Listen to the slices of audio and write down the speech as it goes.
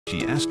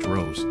She asked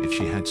Rose if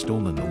she had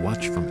stolen the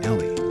watch from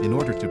Ellie in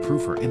order to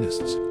prove her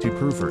innocence.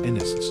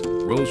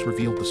 Rose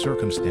revealed the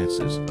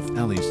circumstances of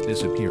Ellie's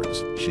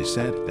disappearance. She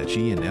said that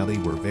she and Ellie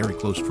were very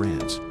close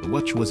friends. The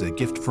watch was a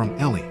gift from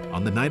Ellie.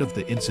 On the night of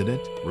the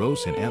incident,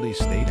 Rose and Ellie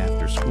stayed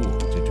after school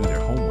to do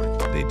their homework.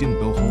 They didn't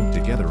go home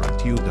together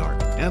until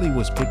dark. Ellie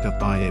was picked up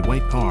by a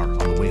white car on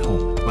the way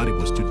home, but it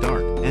was too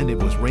dark and it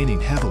was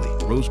raining heavily.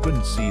 Rose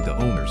couldn't see the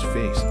owner's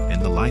face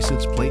and the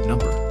license plate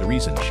number. The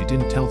reason she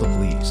didn't tell the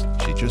police,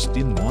 she just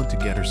didn't want to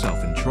get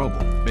herself in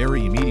trouble.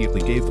 Mary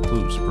immediately gave the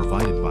clues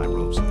provided by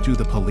Rose to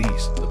the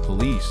police. The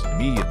police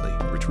immediately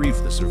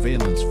retrieved the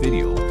surveillance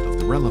video of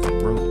the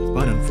relevant road,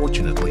 but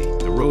unfortunately,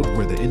 the road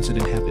where the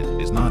incident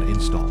happened is not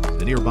installed.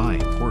 The nearby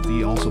Port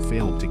V also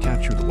failed to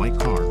capture the white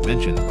car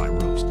mentioned by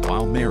Rose,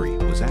 while Mary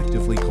was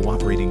actively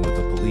cooperating with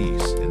the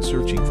police and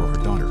searching for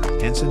her daughter.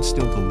 Hansen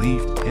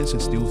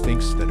still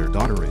thinks that her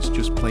daughter is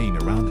just playing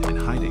around and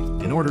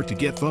hiding. In order to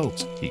get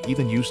votes, he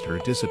even used her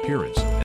disappearance